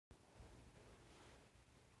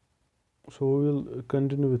So we will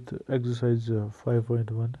continue with exercise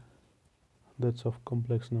 5.1, that's of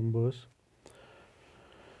complex numbers.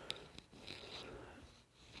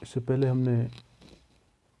 इससे पहले हमने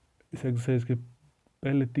इस एक्सरसाइज के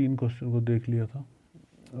पहले 3 क्वेश्चन को देख लिया था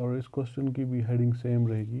और इस क्वेश्चन की भी हेडिंग सेम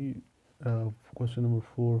रहेगी। क्वेश्चन नंबर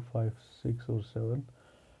 4, 5, 6 और 7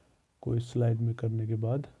 को इस स्लाइड में करने के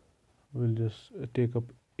बाद will just take up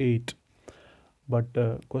 8, but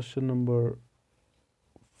question number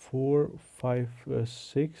 4, 5,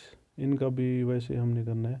 6 इनका भी वैसे हमने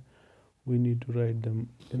करना है। We need to write them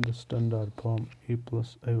in the standard form a plus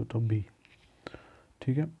iota b,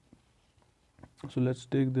 ठीक है। So let's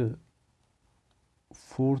take the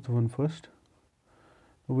fourth one first.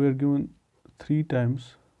 We are given 3 times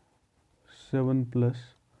 7 plus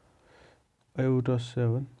iota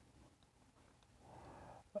 7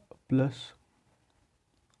 plus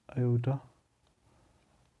iota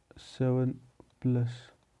 7 plus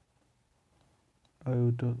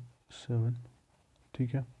iota 7, ठीक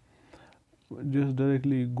है। Just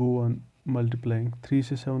directly go on multiplying. 3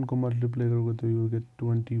 से 7 को multiply करोगे तो you get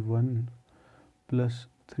 21 plus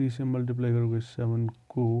 3 से multiply करोगे 7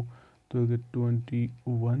 को तो you get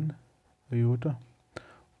 21 iota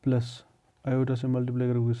plus iota से मल्टीप्लाई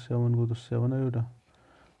करोगे 7 को तो 7 आयोटा,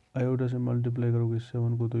 आयोटा से मल्टीप्लाई करोगे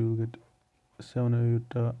 7 को तो यू गेट 7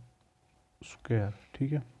 आयोटा स्क्वायर,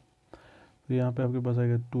 ठीक है। तो यहाँ पे आपके पास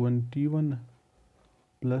आएगा 21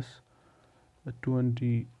 plus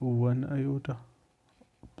 21 iota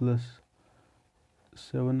plus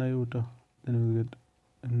 7 iota, then we get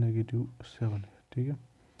 -7, ठीक है।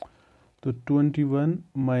 तो 21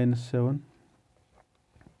 minus 7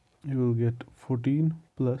 you will get 14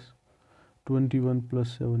 plus 21 plus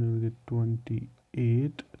 7 you will get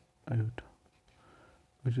 28 iota,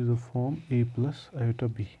 which is the form a plus iota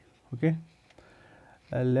b, okay।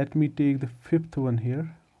 Let me take the 5th one here,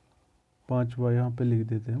 5वां यहाँ पे लिख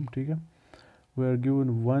देते हैं हम, ठीक है। We are given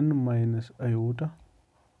 1 minus iota,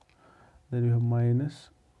 then you have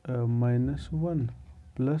minus 1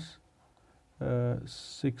 plus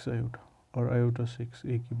 6 iota और iota 6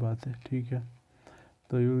 एक ही बात है, ठीक है।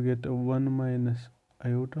 तो you will get 1 minus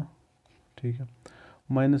iota, ठीक है।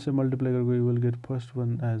 माइनस से मल्टीप्लाई करोगे you will get first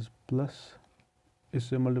one as plus,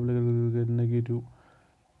 इससे मल्टीप्लाई करोगे यू विल गेट नेगेटिव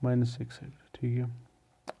 -6 आएगा, ठीक है।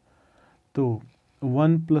 तो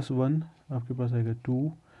 1 + 1 आपके पास आएगा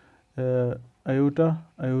 2, आयोटा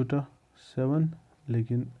आयोटा 7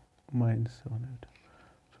 लेकिन -7 iota.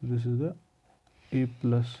 So this is the a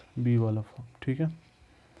plus b वाला फॉर्म, ठीक है।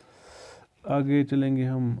 आगे चलेंगे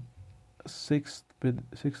हम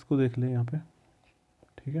 6 को देख लें यहाँ पे,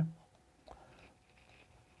 ठीक है।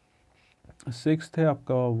 6 है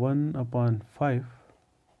आपका 1/5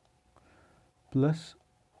 प्लस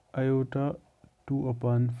आयोटा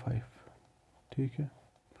 2/5, ठीक है।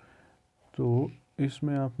 तो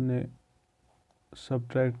इसमें आपने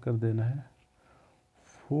सब्ट्रैक्ट कर देना है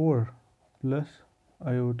 4 प्लस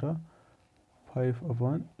आयोटा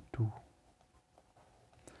 5/2,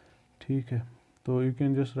 ठीक है। तो you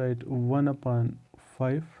can just right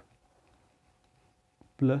 1/5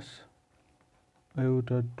 plus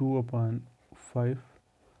iota 2/5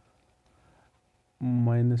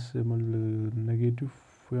 minus से नेगेटिव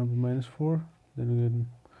यहाँ पे -4, देन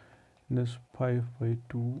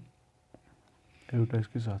 -5/2 आयोटा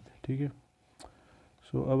इसके साथ है, ठीक है।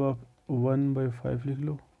 सो अब आप 1/5 लिख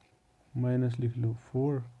लो, माइनस लिख लो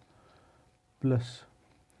 4 प्लस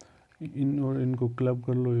इन और इनको क्लब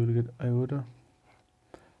कर लो, यू विल गेट आयोटा।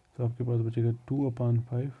 तो आपके पास बचेगा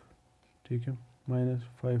 2/5, ठीक है,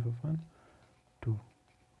 -5/2।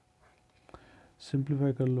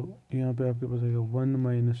 सिंप्लीफाई कर लो, यहाँ पे आपके पास आएगा 1 -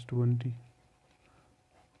 20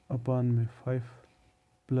 अपान में 5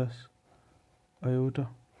 प्लस आयोटा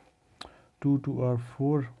 2 2 are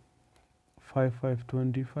 4, 5 5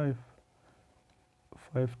 25,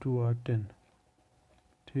 5 2 are 10,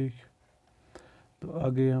 ठीक। तो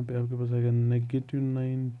आगे यहाँ पे आपके पास आएगा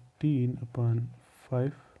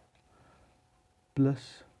 -19/5 प्लस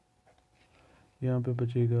यहाँ पे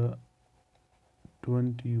बचेगा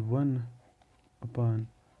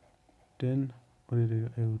 21/10 और ये रहेगा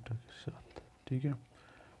आयोटा के साथ, ठीक है।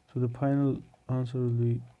 So the final answer will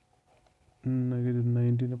be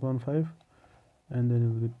 -19/5 and then you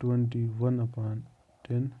will get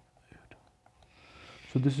 21/10 iota.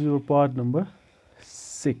 So this is your part number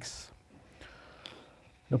 6.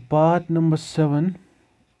 The part number 7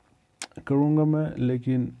 करूँगा मैं,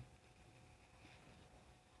 लेकिन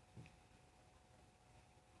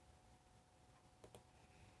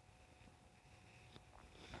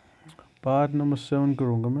part number 7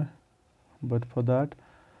 करूँगा मैं, but for that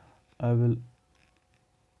I will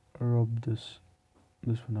rub this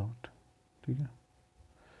one out. ठीक है।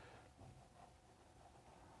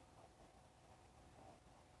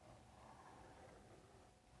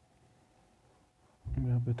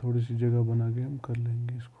 यहाँ पे थोड़ी सी जगह बना के हम कर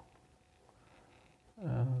लेंगे इसको।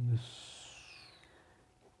 दिस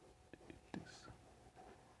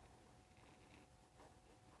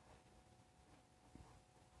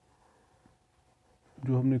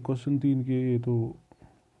जो हमने क्वेश्चन 3 किए ये तो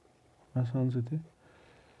आसान से थे,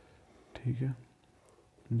 ठीक है।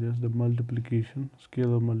 Just the multiplication,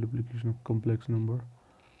 scale of multiplication of complex number,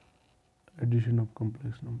 addition of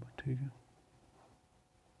complex number, ठीक है।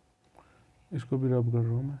 इसको भी रब कर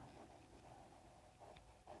रहा हूँ मैं।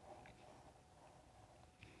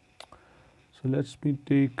 सो लेट्स मी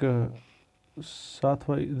टेक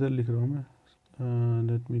 7वां इधर लिख रहा हूँ मैं।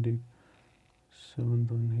 Let me take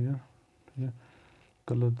 7th one here, ठीक है।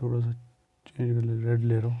 कलर थोड़ा सा चेंज कर ले, रेड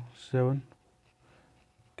ले रहा हूँ 7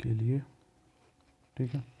 के लिए,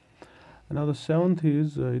 ठीक है। Now the 7th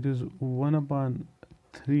is it is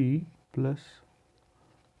 1/3 plus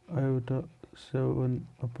iota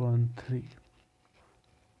 7/3।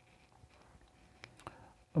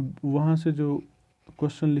 अब वहाँ से जो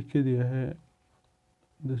क्वेश्चन लिख के दिया है,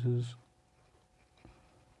 this is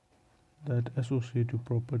that associative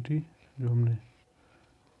property जो हमने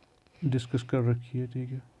डिस्कस कर रखी है, ठीक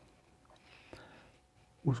है।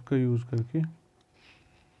 उसका यूज़ करके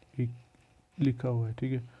एक लिखा हुआ है,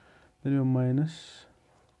 ठीक है। Then you minus,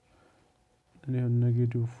 then you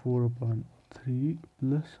negative 4/3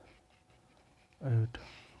 plus iota,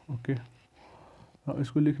 okay.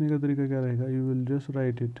 इसको लिखने का तरीका क्या रहेगा, you will just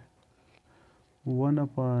right it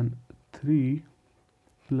 1/3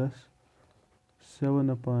 plus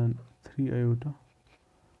 7/3 iota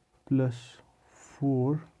plus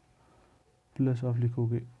 4 plus आप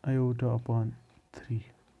लिखोगे iota upon 3,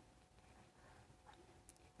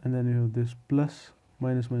 and then you have this plus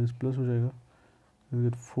minus minus plus हो जाएगा, you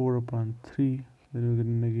get 4/3, then you get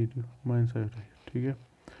negative minus iota, ठीक है।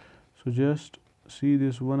 So just see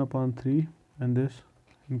this 1/3 and this,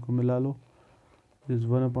 इनको मिला लो, this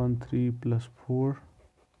 1/3 plus 4,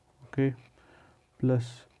 okay, plus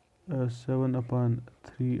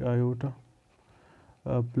 7/3 iota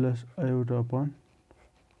plus iota upon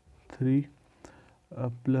 3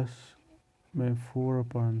 plus में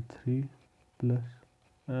 4/3 plus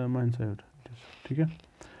minus iota, ठीक है।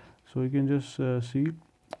 So you can just see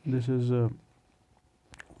this is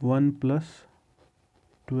 1 plus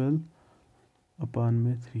 12 upon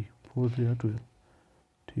में 3, 4 3 12,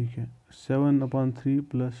 ठीक है। 7/3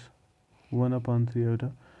 plus 1/3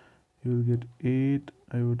 iota, you will get 8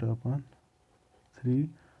 iota upon 3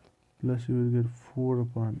 plus you will get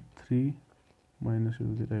 4/3 minus you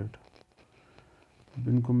will get iota. अब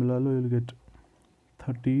इनको मिला लो, you will get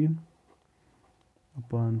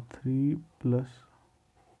 13/3 plus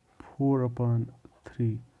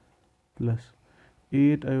 4/3 plus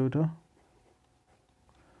 8 iota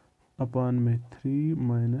upon में 3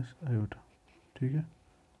 minus iota, ठीक है।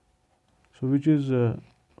 So which is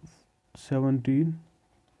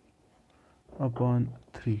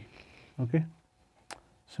 17/3, okay.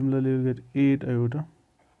 Similarly you get 8 iota,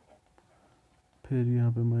 फिर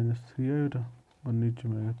यहाँ पे -3 iota और नीचे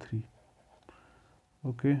में आएगा 3,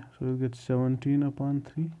 okay. So you get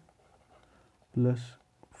 17/3 plus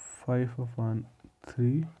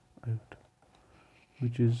 5/3 iota,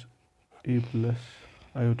 which is a plus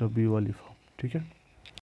iota b वाली फॉर्म, ठीक है।